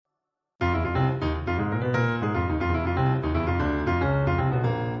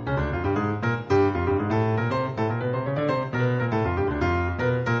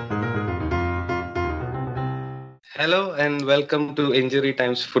Hello and welcome to Injury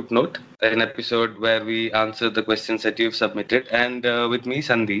Times Footnote, an episode where we answer the questions that you've submitted. And with me,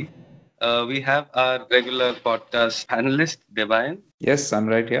 Sandhi, we have our regular podcast panelist, Devayan. Yes, I'm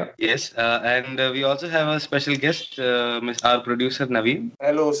right here. Yes, and we also have a special guest, our producer, Naveen.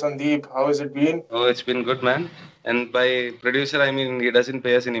 Hello, Sandeep. How has it been? Oh, it's been good, man. And by producer, I mean he doesn't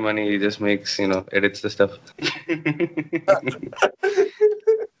pay us any money. He just makes, edits the stuff.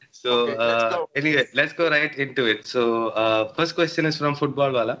 So Okay, let's go. anyway, let's go right into it. So first question is from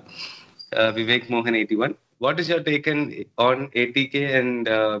Football Wala, Vivek Mohan 81. What is your take on ATK and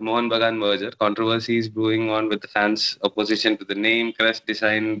Mohan Bagan merger? Controversies brewing on with the fans' opposition to the name, crest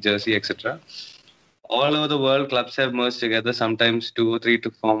design, jersey, etc. All over the world, clubs have merged together, sometimes two or three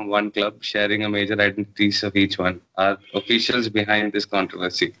to form one club, sharing a major identities of each one. Are officials behind this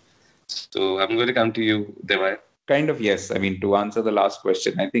controversy? So I'm going to come to you, Devay. Kind of, yes. I mean, to answer the last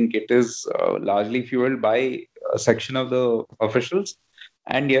question, I think it is largely fueled by a section of the officials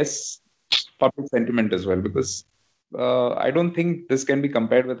and, yes, public sentiment as well. Because I don't think this can be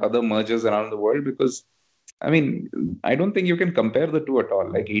compared with other mergers around the world because, I mean, I don't think you can compare the two at all.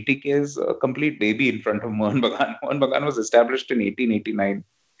 Like ATK is a complete baby in front of Mohan Bagan. Mohan Bagan was established in 1889.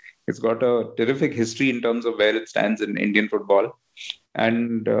 It's got a terrific history in terms of where it stands in Indian football.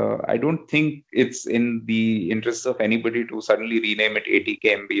 And I don't think it's in the interest of anybody to suddenly rename it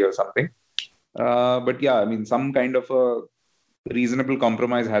ATKMB or something. But yeah, I mean, some kind of a reasonable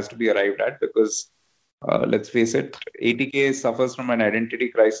compromise has to be arrived at because let's face it, ATK suffers from an identity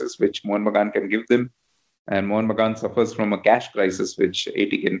crisis which Mohan Bagan can give them, and Mohan Bagan suffers from a cash crisis which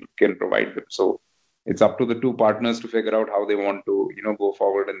ATK can provide them. So it's up to the two partners to figure out how they want to, go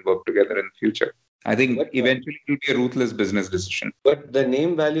forward and work together in the future. I think eventually it will be a ruthless business decision. But the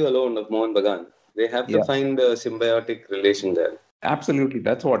name value alone of Mohan Bagan, they have to find a symbiotic relation there. Absolutely.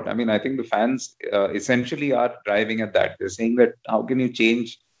 That's what I mean. I think the fans essentially are driving at that. They're saying that how can you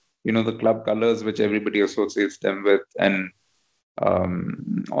change, the club colors which everybody associates them with, and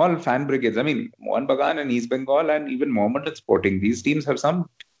all fan brigades. I mean, Mohan Bagan and East Bengal and even Mohammedan Sporting, these teams have some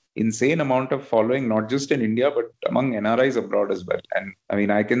insane amount of following, not just in India, but among NRIs abroad as well. And I mean,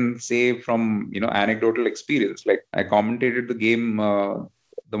 I can say from, anecdotal experience, like I commentated the game,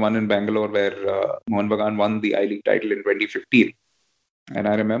 the one in Bangalore where Mohan Bagan won the I-League title in 2015. And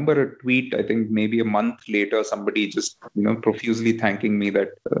I remember a tweet, I think maybe a month later, somebody just, profusely thanking me that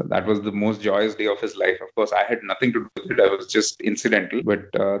that was the most joyous day of his life. Of course, I had nothing to do with it. I was just incidental. But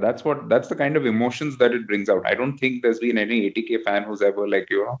that's the kind of emotions that it brings out. I don't think there's been any ATK fan who's ever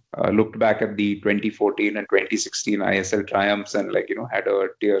looked back at the 2014 and 2016 ISL triumphs and had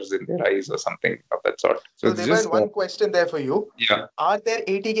tears in their eyes or something of that sort. So there was one question there for you. Yeah. Are there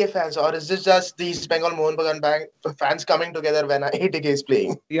ATK fans or is this just the East Bengal Mohan Bagan Bank fans coming together when ATK is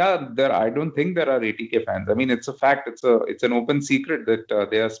playing? Yeah, I don't think there are ATK fans. I mean, it's a fact. It's an open secret that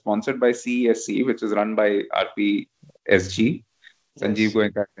they are sponsored by CESC, which is run by RPSG, Sanjeev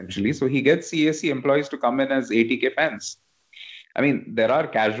Goenka essentially. So he gets CESC employees to come in as ATK fans. I mean, there are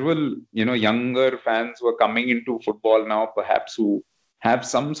casual, younger fans who are coming into football now, perhaps who have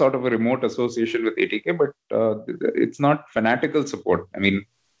some sort of a remote association with ATK, but it's not fanatical support. I mean,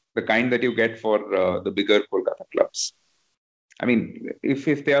 the kind that you get for the bigger Kolkata clubs. I mean,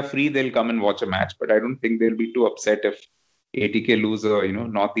 if they are free, they'll come and watch a match, but I don't think they'll be too upset if ATK lose a,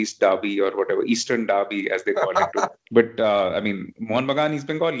 Northeast Derby or whatever, Eastern Derby as they call it. But I mean, Mohan Bagan, East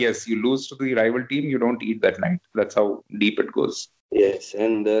Bengal, yes, you lose to the rival team, you don't eat that night. That's how deep it goes. Yes,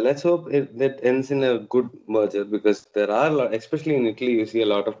 and let's hope that ends in a good merger because there are, especially in Italy, you see a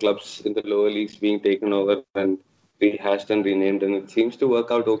lot of clubs in the lower leagues being taken over and rehashed and renamed, and it seems to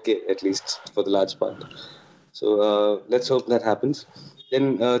work out okay, at least for the large part. So let's hope that happens.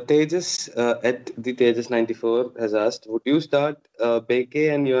 Then Tejas at the Tejas 94 has asked, would you start Beke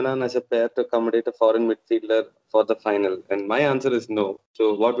and Yonan as a pair to accommodate a foreign midfielder for the final? And my answer is no.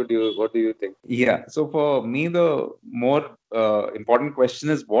 So what do you think? Yeah. So for me, the more important question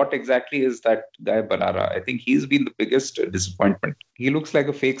is what exactly is that guy Barara? I think he's been the biggest disappointment. He looks like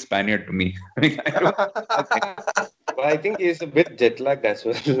a fake Spaniard to me. But I think he's a bit jet lagged as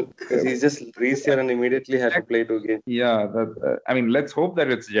well because he's just reached here and immediately had to play 2 games. Yeah, I mean, let's hope that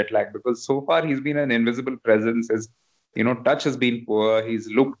it's jet lag because so far he's been an invisible presence. His, touch has been poor. He's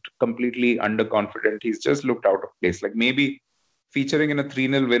looked completely underconfident. He's just looked out of place. Like maybe featuring in a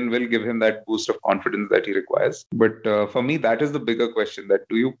 3-0 win will give him that boost of confidence that he requires. But for me, that is the bigger question: that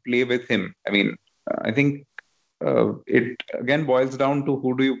do you play with him? I mean, I think it again boils down to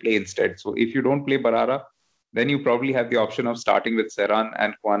who do you play instead. So if you don't play Barara, then you probably have the option of starting with Serran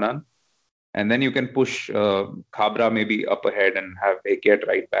and Quanan. And then you can push Khabra maybe up ahead and have Eke at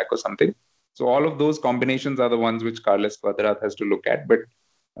right back or something. So all of those combinations are the ones which Carlos Cuadrat has to look at. But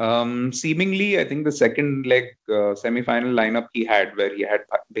seemingly, I think the second leg semi-final lineup he had, where he had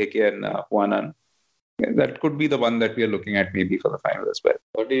Beke and Juanan, that could be the one that we are looking at maybe for the final as well.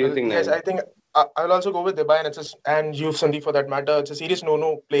 What do you think, Yes, Nayan? I think I'll also go with Debay and you, Sandeep, for that matter. It's a serious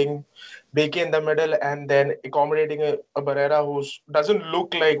no-no playing Beke in the middle and then accommodating a Barrera who doesn't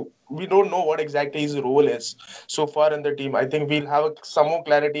look like, we don't know what exactly his role is so far in the team. I think we'll have some more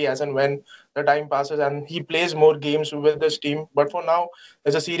clarity as and when the time passes and he plays more games with this team. But for now,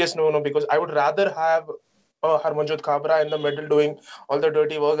 it's a serious no-no because I would rather have Harmanjot Kabra in the middle doing all the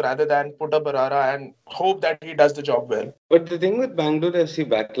dirty work rather than put a Barara and hope that he does the job well. But the thing with Bangalore FC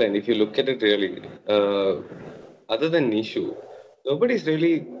backline, if you look at it really, other than Nishu, nobody's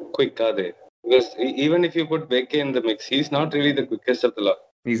really quick, are they? Because even if you put Beke in the mix, he's not really the quickest of the lot.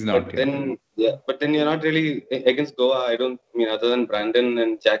 He's not. But then, but then you're not really against Goa. I don't mean, other than Brandon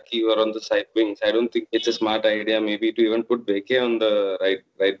and Jackie who are on the side wings, I don't think it's a smart idea maybe to even put Beke on the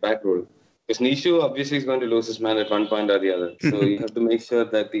right back role. Because Nishu obviously is going to lose his man at one point or the other. So you have to make sure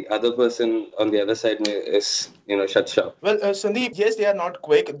that the other person on the other side is, shut shop. Well, Sandeep, yes, they are not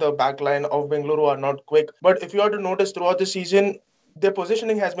quick. The backline of Bengaluru are not quick. But if you are to notice throughout the season, their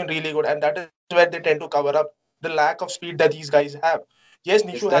positioning has been really good, and that is where they tend to cover up the lack of speed that these guys have. Yes,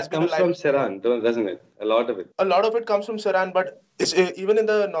 Yes, Nishu has that been a comes from Serran, doesn't it? A lot of it. A lot of it comes from Saran, but even in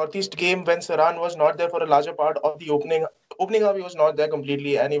the Northeast game when Saran was not there for a larger part of the opening half, he was not there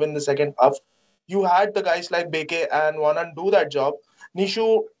completely, and even the second half, you had the guys like Beke and Wanan do that job.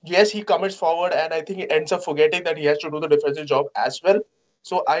 Nishu, yes, he commits forward, and I think he ends up forgetting that he has to do the defensive job as well.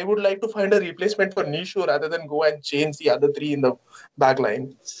 So I would like to find a replacement for Nishu rather than go and change the other three in the back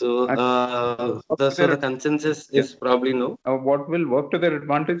line. So, the consensus is probably no. What will work to their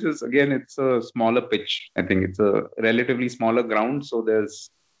advantage is, again, it's a smaller pitch. I think it's a relatively smaller ground, so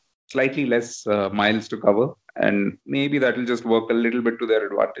there's slightly less miles to cover, and maybe that will just work a little bit to their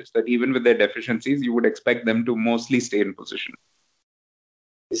advantage. That even with their deficiencies, you would expect them to mostly stay in position.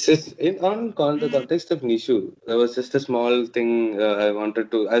 It's just on the context of Nishu, there was just a small thing I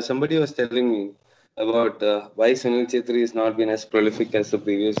wanted to. Somebody was telling me about why Sunil Chetri has not been as prolific as the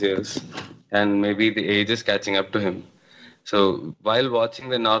previous years, and maybe the age is catching up to him. So while watching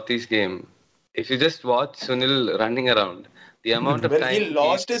the Northeast game, if you just watch Sunil running around, the amount of Well, time he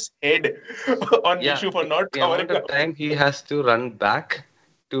lost his head on Nishu for not the covering amount of up. time he has to run back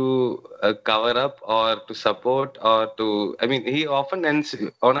to cover up or to support or to, I mean, he often ends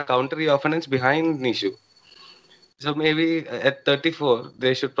on a counter. He often ends behind Nishu. So maybe at 34,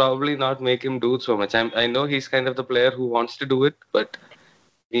 they should probably not make him do so much. I know he's kind of the player who wants to do it, but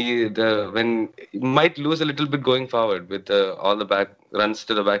he might lose a little bit going forward with all the back runs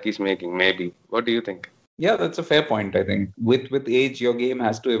to the back he's making. Maybe. What do you think? Yeah, that's a fair point. I think with age, your game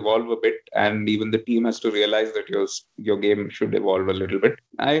has to evolve a bit, and even the team has to realize that your game should evolve a little bit.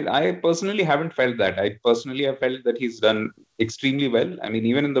 I personally haven't felt that. I personally have felt that he's done extremely well. I mean,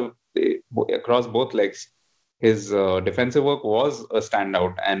 even across both legs, his defensive work was a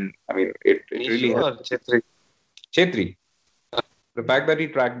standout, and I mean, it really helped. Chetri. The fact that he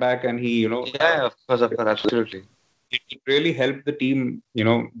tracked back and he, of course, absolutely. It really helped the team,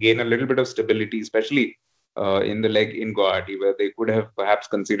 gain a little bit of stability, especially in the leg in Guwahati, where they could have perhaps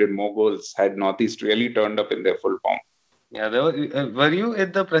conceded more goals had Northeast really turned up in their full form. Yeah, were you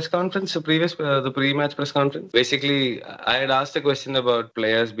at the press conference, the pre-match press conference? Basically, I had asked a question about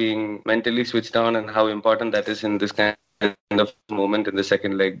players being mentally switched on and how important that is in this kind of moment in the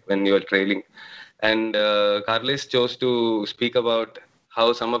second leg when you are trailing. And Carles chose to speak about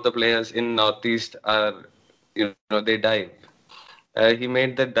how some of the players in Northeast are, they dive. He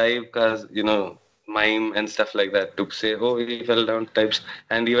made that dive because, mime and stuff like that to say, oh, he fell down types.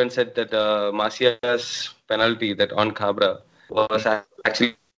 And even said that Marcia's penalty that on Cabra was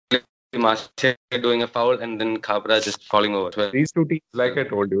actually Marcia doing a foul and then Cabra just falling over. These two teams, like I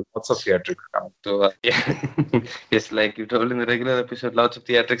told you, lots of theatrics. So, yes, like you told in the regular episode, lots of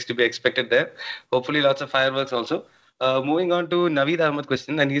theatrics to be expected there. Hopefully, lots of fireworks also. Moving on to Naveed Ahmed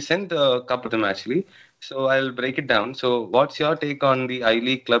question, and he sent a couple of them actually. So I'll break it down. So what's your take on the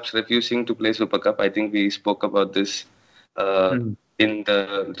I-League clubs refusing to play Super Cup? I think we spoke about this in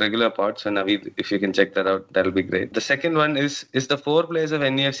the regular part. So Naveed, if you can check that out, that'll be great. The second one is the 4 players of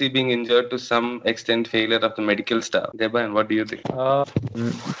NEFC being injured to some extent failure of the medical staff? Deban, what do you think?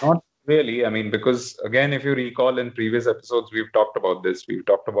 Not really. I mean, because again, if you recall in previous episodes, we've talked about this. We've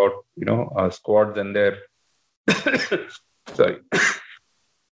talked about, squads and their sorry.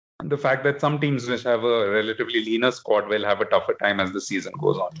 The fact that some teams which have a relatively leaner squad will have a tougher time as the season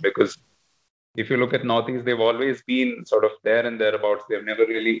goes on. Because if you look at Northeast, they've always been sort of there and thereabouts. They've never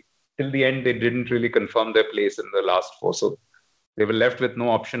really till the end, they didn't really confirm their place in the last four. So they were left with no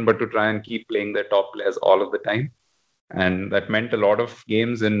option but to try and keep playing their top players all of the time. And that meant a lot of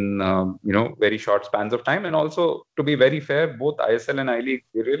games in very short spans of time. And also, to be very fair, both ISL and I League,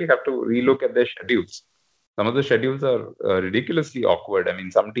 they really have to relook at their schedules. Some of the schedules are ridiculously awkward. I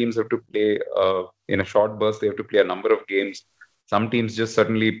mean, some teams have to play in a short burst. They have to play a number of games. Some teams just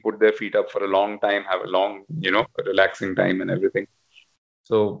suddenly put their feet up for a long time, have a long, relaxing time and everything.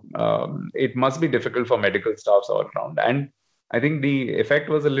 So it must be difficult for medical staffs all around. And I think the effect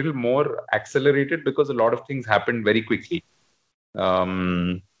was a little more accelerated because a lot of things happened very quickly.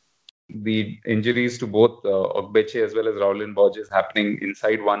 The injuries to both Ogbeche as well as Raulin Borges happening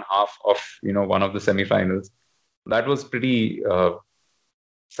inside one half of one of the semi-finals. That was pretty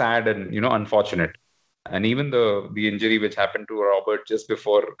sad and unfortunate. And even the injury which happened to Robert just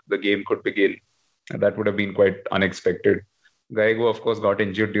before the game could begin, that would have been quite unexpected. Gallego, of course, got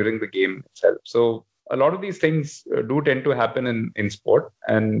injured during the game itself. So a lot of these things do tend to happen in sport.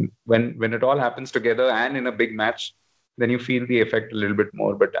 And when it all happens together and in a big match, then you feel the effect a little bit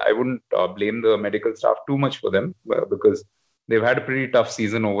more. But I wouldn't blame the medical staff too much for them because they've had a pretty tough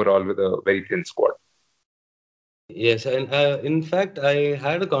season overall with a very thin squad. Yes, and in fact, I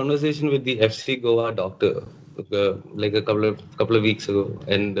had a conversation with the FC Goa doctor like a couple of weeks ago,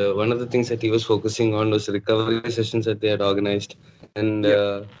 and one of the things that he was focusing on was recovery sessions that they had organized, and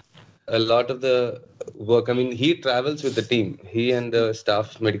a lot of the work. I mean, he travels with the team. He and the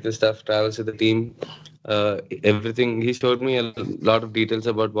medical staff, travels with the team. Everything he showed me a lot of details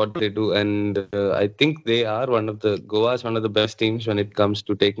about what they do, and I think they are Goa is one of the best teams when it comes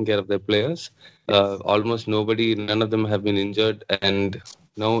to taking care of their players. Almost none of them have been injured, and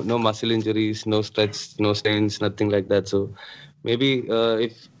no muscle injuries, no stretch, no strains, nothing like that. So maybe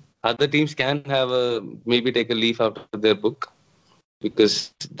if other teams can maybe take a leaf out of their book,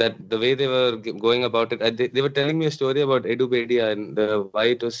 because that the way they were going about it, they were telling me a story about Edu Bedia and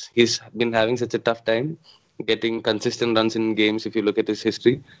why he's been having such a tough time getting consistent runs in games. If you look at his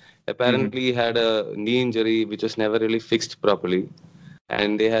history, apparently he had a knee injury which was never really fixed properly,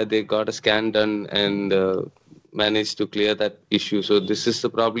 and they got a scan done and managed to clear that issue. So this is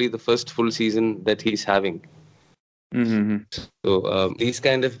probably the first full season that he's having. So these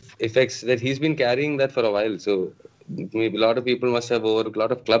kind of effects that he's been carrying that for a while. So maybe a lot of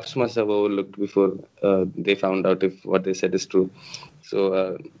clubs must have overlooked before they found out if what they said is true.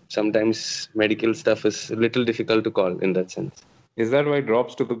 So sometimes medical stuff is a little difficult to call in that sense. Is that why it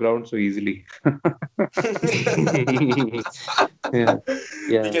drops to the ground so easily? Yeah,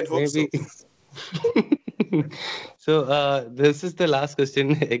 We can hope maybe. So. So this is the last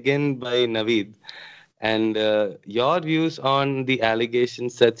question again by Naveed. And your views on the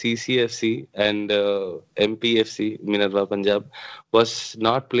allegations that CCFC and MPFC, Minerva Punjab, was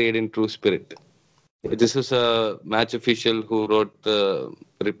not played in true spirit. This was a match official who wrote the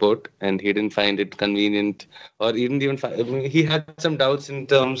report, and he didn't find it convenient, or he didn't even he had some doubts in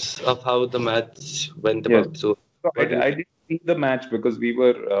terms of how the match went about. So I didn't see the match because we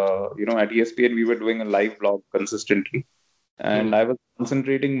were, at ESPN, we were doing a live vlog consistently. And I was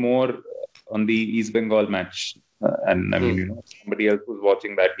concentrating more on the East Bengal match. And I mean, somebody else was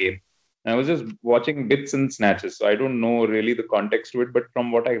watching that game. And I was just watching bits and snatches. So I don't know really the context to it. But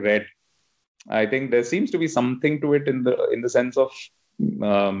from what I read, I think there seems to be something to it in the sense of,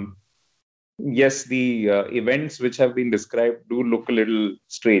 yes, the events which have been described do look a little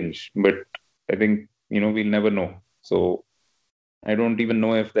strange. But I think, we'll never know. So I don't even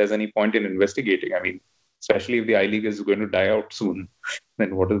know if there's any point in investigating. I mean, especially if the I-League is going to die out soon,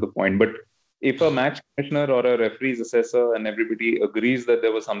 then what is the point? But if a match commissioner or a referee's assessor and everybody agrees that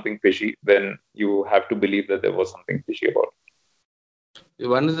there was something fishy, then you have to believe that there was something fishy about it.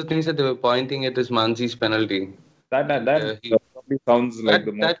 One of the things that they were pointing at is Manzi's penalty. That probably sounds like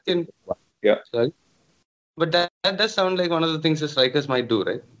the most... Sorry? But that does sound like one of the things the strikers might do,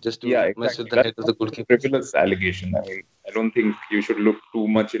 right? Just to mess with the head of the goalkeeper. That's a frivolous allegation. I mean, I don't think you should look too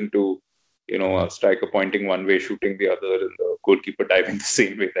much into a striker pointing one way, shooting the other, and the goalkeeper diving the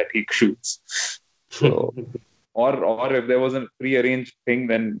same way that he shoots. So, or if there was a pre-arranged thing,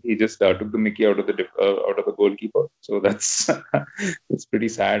 then he just took the mickey out of the goalkeeper. So that's it's pretty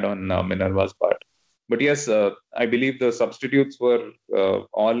sad on Minerva's part. But yes, I believe the substitutes were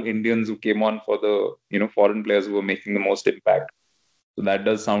all Indians who came on for the foreign players who were making the most impact. So that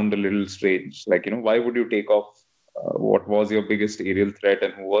does sound a little strange. Like why would you take off what was your biggest aerial threat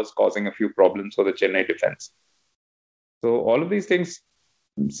and who was causing a few problems for the Chennai defense? So all of these things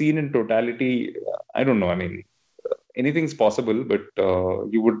seen in totality, I don't know. I mean, anything's possible, but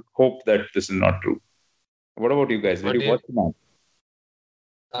you would hope that this is not true. What about you guys? Did you watch the match?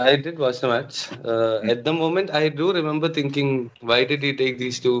 I did watch the match. At the moment, I do remember thinking, why did he take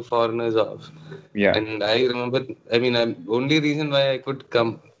these two foreigners off? Yeah. And I remember, I mean, only reason why I could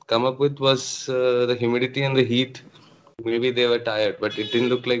come up with was the humidity and the heat. Maybe they were tired, but it didn't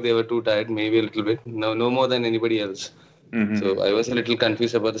look like they were too tired. Maybe a little bit. No more than anybody else. Mm-hmm. So I was a little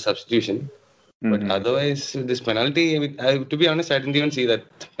confused about the substitution. But Mm-hmm. otherwise, this penalty, I mean, to be honest, I didn't even see that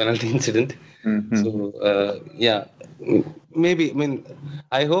penalty incident. Mm-hmm. So yeah, maybe. I mean,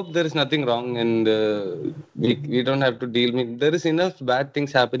 I hope there is nothing wrong, and we don't have to deal with. There is enough bad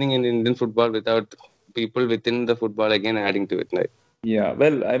things happening in Indian football without people within the football again adding to it. Right? Yeah,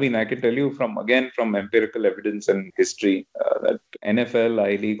 well, I mean, I can tell you from empirical evidence and history that NFL,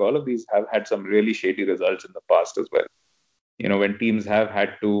 I League, all of these have had some really shady results in the past as well. You know, when teams have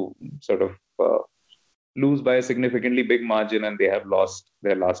had to sort of lose by a significantly big margin and they have lost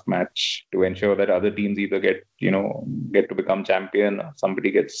their last match to ensure that other teams either get to become champion or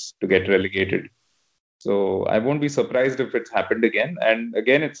somebody gets to get relegated. So I won't be surprised if it's happened again. And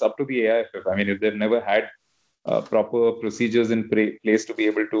again, it's up to the AIFF. I mean, if they've never had proper procedures in place to be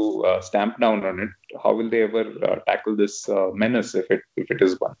able to stamp down on it, how will they ever tackle this menace if it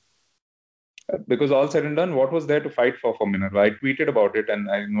is one? Because all said and done, what was there to fight for Minerva? I tweeted about it,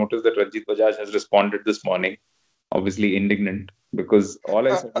 and I noticed that Ranjit Bajaj has responded this morning, obviously indignant, because all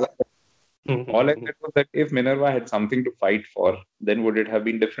I said was that if Minerva had something to fight for, then would it have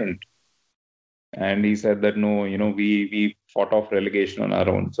been different? And he said that no, we fought off relegation on our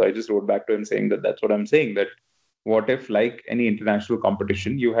own. So I just wrote back to him saying that that's what I'm saying. That what if, like any international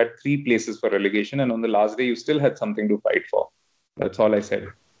competition, you had 3 places for relegation, and on the last day you still had something to fight for? That's all I said.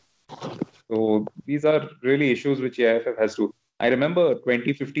 So these are really issues which AIFF has to. I remember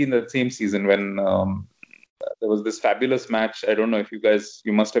 2015, that same season, when there was this fabulous match. I don't know if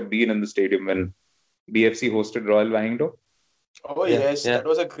you must have been in the stadium when BFC hosted Royal Wahingdow. Oh Yeah, yes, yeah. that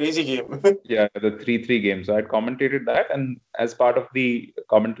was a crazy game. Yeah, the 3-3 game. So I had commentated that, and as part of the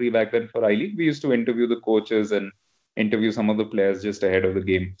commentary back then for I-League, we used to interview the coaches and interview some of the players just ahead of the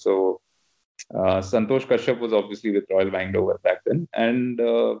game. So Santosh Kashyap was obviously with Royal Bangalore back then, and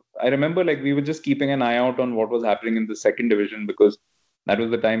I remember like we were just keeping an eye out on what was happening in the second division, because that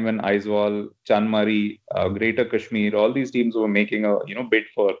was the time when Aizawl, Chanmari, Greater Kashmir, all these teams were making a bid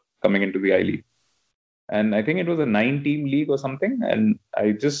for coming into the I-League. And I think it was a 9-team league or something. And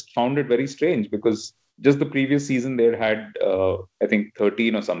I just found it very strange because just the previous season they had, I think,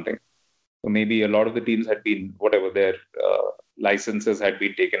 13 or something. So maybe a lot of the teams had been, whatever, their licenses had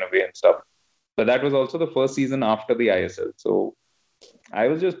been taken away and stuff. But that was also the first season after the ISL. So I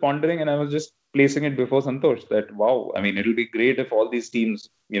was just pondering and I was just placing it before Santosh that, wow, I mean, it'll be great if all these teams,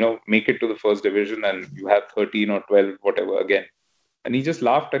 make it to the first division and you have 13 or 12, whatever, again. And he just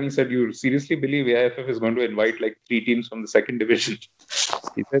laughed and he said, "You seriously believe AIFF is going to invite like 3 teams from the second division?"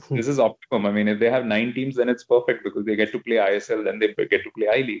 He said, "This is optimum. I mean, if they have 9 teams, then it's perfect because they get to play ISL, then they get to play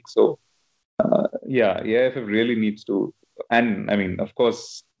I League." So, yeah, AIFF really needs to. And I mean, of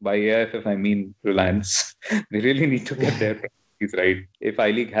course, by AIFF, I mean Reliance. They really need to get their priorities right. If I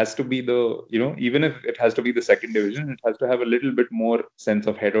League has to be even if it has to be the second division, it has to have a little bit more sense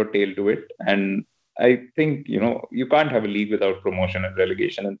of head or tail to it. And I think, you can't have a league without promotion and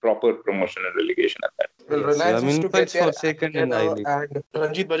relegation and proper promotion and relegation at that. Well, Yes, Reliance I needs mean, to quite get their forsaken act in I together, League. and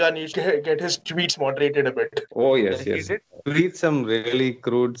Ranjit Bajaj needs to get his tweets moderated a bit. Oh, Yeah, yes, he yes. did tweet some really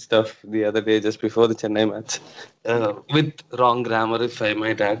crude stuff the other day just before the Chennai match, with wrong grammar, if I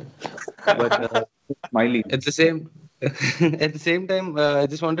might add. But Smiley. at the same at the same time, I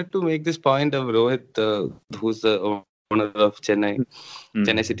just wanted to make this point of Rohit, who's the owner of Chennai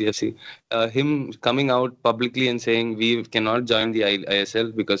City FC. Him coming out publicly and saying we cannot join the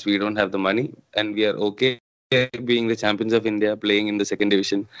ISL because we don't have the money and we are okay being the champions of India, playing in the second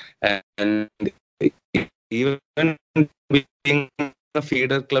division, and even being a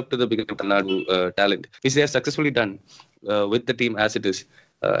feeder club to the bigger Tamil Nadu talent, which they have successfully done with the team as it is.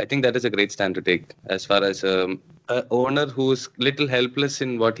 I think that is a great stand to take as far as an owner who's little helpless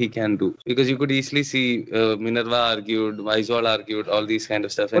in what he can do. Because you could easily see Minerva argued, Vaiswal argued, all these kind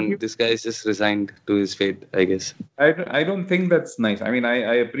of stuff, But and this guy is just resigned to his fate, I guess. I don't think that's nice. I mean,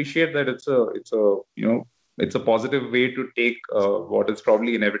 I appreciate that it's a positive way to take what is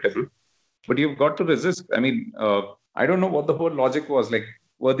probably inevitable, but you've got to resist. I mean, I don't know what the whole logic was. Like,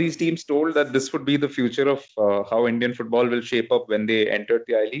 were these teams told that this would be the future of how Indian football will shape up when they entered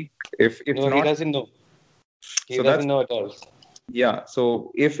the I League? If No, he not, doesn't know. He so doesn't that's know at all. yeah.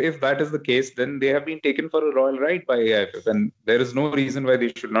 So if that is the case, then they have been taken for a royal ride by AIFF, and there is no reason why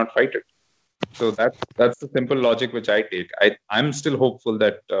they should not fight it. So that's the simple logic which I take. I'm still hopeful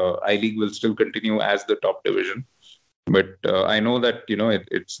that I League will still continue as the top division. But I know that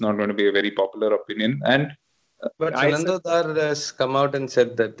it's not going to be a very popular opinion. And But ISL, Fernando Dar has come out and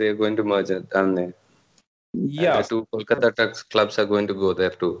said that they're going to merge it, and yeah, the two Kolkata Trucks clubs are going to go there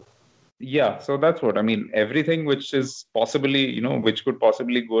too. yeah. So that's what I mean. Everything which is possibly, which could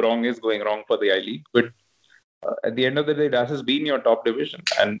possibly go wrong is going wrong for the I League. But at the end of the day, that has been your top division.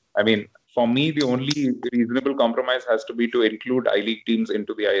 And I mean, for me, the only reasonable compromise has to be to include I League teams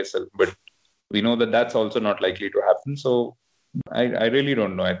into the ISL. But we know that that's also not likely to happen. So I really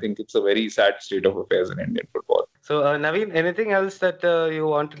don't know. I think it's a very sad state of affairs in Indian football. So, Naveen, anything else that you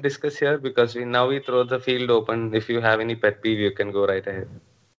want to discuss here? Because we throw the field open. If you have any pet peeve, you can go right ahead.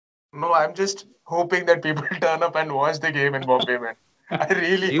 No, I'm just hoping that people turn up and watch the game in Bombay, man. I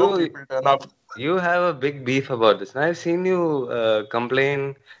really hope You people turn up. you have a big beef about this. I've seen you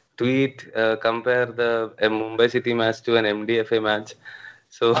complain, tweet, compare the Mumbai City match to an MDFA match.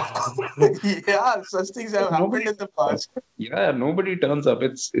 So, Yeah, such things have happened in the past. Yeah, nobody turns up.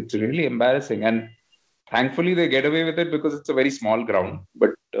 It's really embarrassing, and thankfully they get away with it because it's a very small ground. But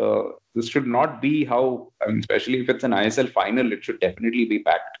this should not be how. I mean, especially if it's an ISL final, it should definitely be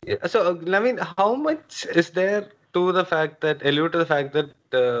packed. yeah, so Naveen, how much is there to the fact that allude to the fact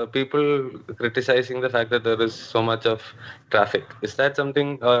that people criticizing the fact that there is so much of traffic? Is that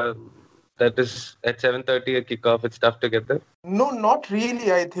something that is at 7:30 a kickoff? It's tough to get there. No, not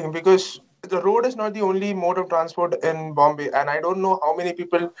really, I think, because the road is not the only mode of transport in Bombay. And I don't know how many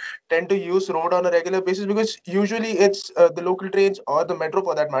people tend to use road on a regular basis because usually it's the local trains or the metro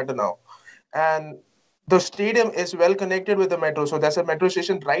for that matter now. And the stadium is well connected with the metro. So there's a metro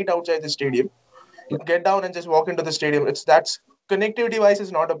station right outside the stadium. Get down and just walk into the stadium. That's connectivity wise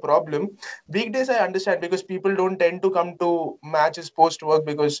is not a problem. Weekdays I understand because people don't tend to come to matches post work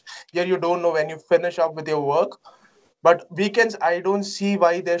because here you don't know when you finish up with your work. But weekends, I don't see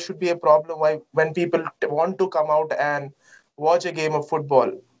why there should be a problem why when people want to come out and watch a game of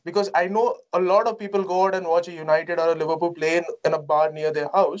football. Because I know a lot of people go out and watch a United or a Liverpool play in a bar near their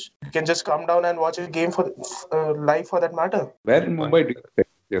house. You can just come down and watch a game for live for that matter. Where in Mumbai do you stay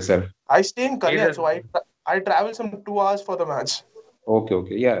yourself? I stay in Kalyan, Either- so I travel some 2 hours for the match.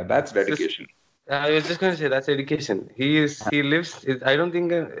 Okay, yeah, that's dedication. I was just going to say that's education. He lives. I don't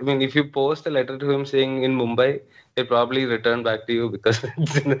think. I mean, if you post a letter to him saying in Mumbai, he'll probably return back to you because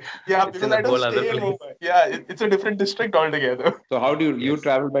Yeah, it's because in a I don't whole other stay in place. Mumbai. Yeah, it's a different district altogether. So how do you Yes.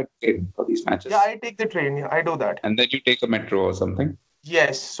 travel by train for these matches? Yeah, I take the train. Yeah, I do that. And then you take a metro or something?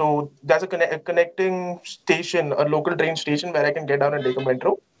 Yes, so there's a connecting station, a local train station where I can get down and take a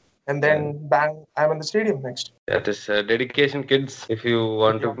metro, and then bang, I'm in the stadium next. That is dedication, kids. If you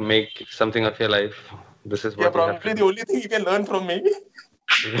want to make something of your life, this is Yeah, what you have probably to the only thing you can learn from me.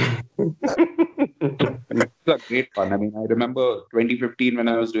 do. It's a great fun. I mean, I remember 2015 when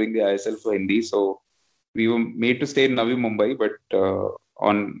I was doing the ISL for Hindi. So we were made to stay in Navi Mumbai, but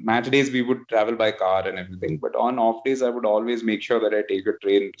on match days we would travel by car and everything. But on off days, I would always make sure that I take a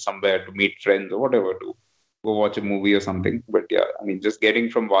train somewhere to meet friends or whatever, to go watch a movie or something. But yeah, I mean, just getting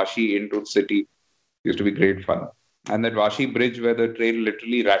from Vashi into the city used to be great fun. And that Vashi bridge where the train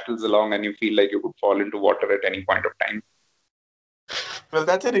literally rattles along and you feel like you could fall into water at any point of time. Well,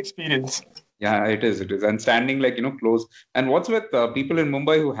 that's an experience. Yeah, it is. It is. And standing like, close. And what's with people in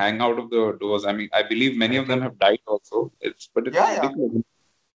Mumbai who hang out of the doors? I mean, I believe many of them have died also. But it's Yeah, yeah. ridiculous.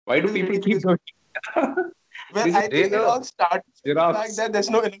 Why do It is people keep ridiculous. doing Well, Is I it think it real? all started with the fact that there's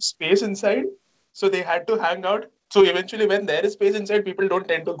no enough space inside, so they had to hang out. So eventually, when there is space inside, people don't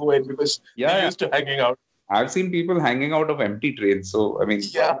tend to go in because Yeah, they're yeah. used to hanging out. I've seen people hanging out of empty trains. So, I mean,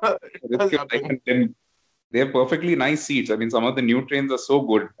 Yeah, it risk does your life happen. and then they have perfectly nice seats. I mean, some of the new trains are so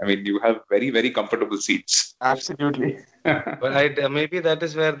good. I mean, you have very, very comfortable seats. Absolutely. But maybe that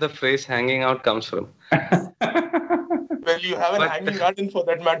is where the phrase "hanging out" comes from. Well, you have an But- hanging garden for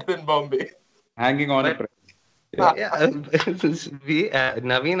that matter in Bombay. Hanging on a But- train. Yeah,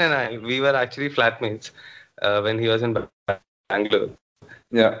 Naveen and I, we were actually flatmates when he was in Bangalore.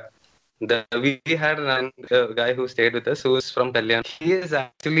 Yeah. We had a guy who stayed with us who is from Kalyan. He is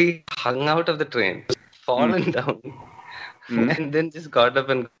actually hung out of the train, fallen down, and then just got up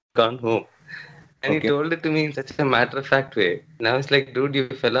and gone home. And Okay. he told it to me in such a matter of fact way. And I was like, dude, you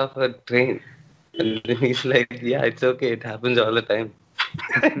fell off a train. And then he's like, yeah, it's okay. It happens all the time.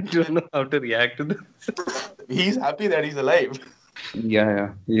 I don't know how to react to this. He's happy that he's alive.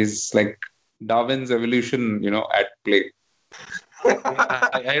 Yeah. He's like Darwin's evolution, at play.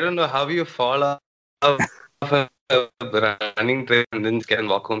 I don't know how you fall off a running train and then can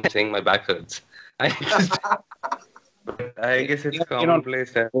walk home saying my back hurts. I guess it's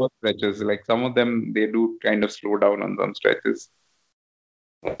commonplace. Stretches, like some of them, they do kind of slow down on some stretches.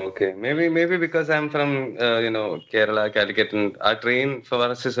 Okay, maybe because I'm from Kerala, Calicut, and our train for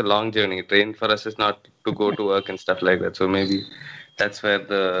us is a long journey. Train for us is not to go to work and stuff like that. So maybe that's where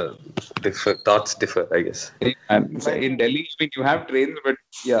the thoughts differ, I guess. And so Might in be. Delhi, I mean, you have trains, but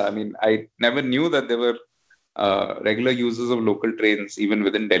yeah, I mean, I never knew that there were regular users of local trains even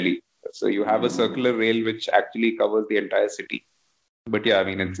within Delhi. So you have a circular rail which actually covers the entire city. But yeah, I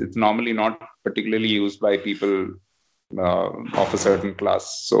mean, it's normally not particularly used by people of a certain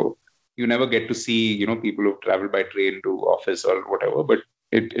class. So you never get to see, people who travel by train to office or whatever. But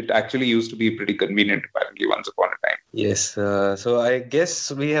it actually used to be pretty convenient, apparently, once upon a time. Yes. So I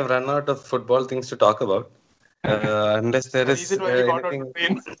guess we have run out of football things to talk about. Unless there The is reason why we got on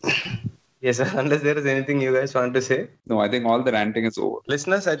anything. the train. Yes, unless there is anything you guys want to say. No, I think all the ranting is over.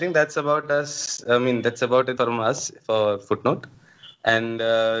 Listeners, I think that's about us. I mean, that's about it from us for Footnote. And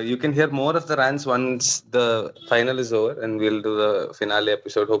you can hear more of the rants once the final is over and we'll do the finale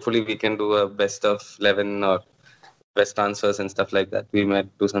episode. Hopefully, we can do a best of 11 or best answers and stuff like that. We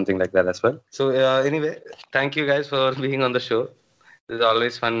might do something like that as well. So, anyway, thank you guys for being on the show. It's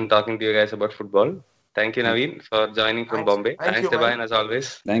always fun talking to you guys about football. Thank you, Naveen, for joining from Thanks. Bombay. Thank Thanks, you, man. Divine, as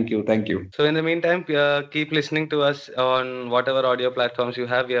always. Thank you. Thank you. So in the meantime, keep listening to us on whatever audio platforms you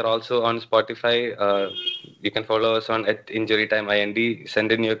have. We are also on Spotify. You can follow us on at Injury Time IND.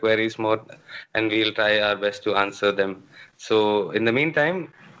 Send in your queries more, and we'll try our best to answer them. So in the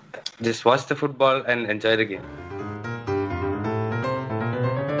meantime, just watch the football and enjoy the game.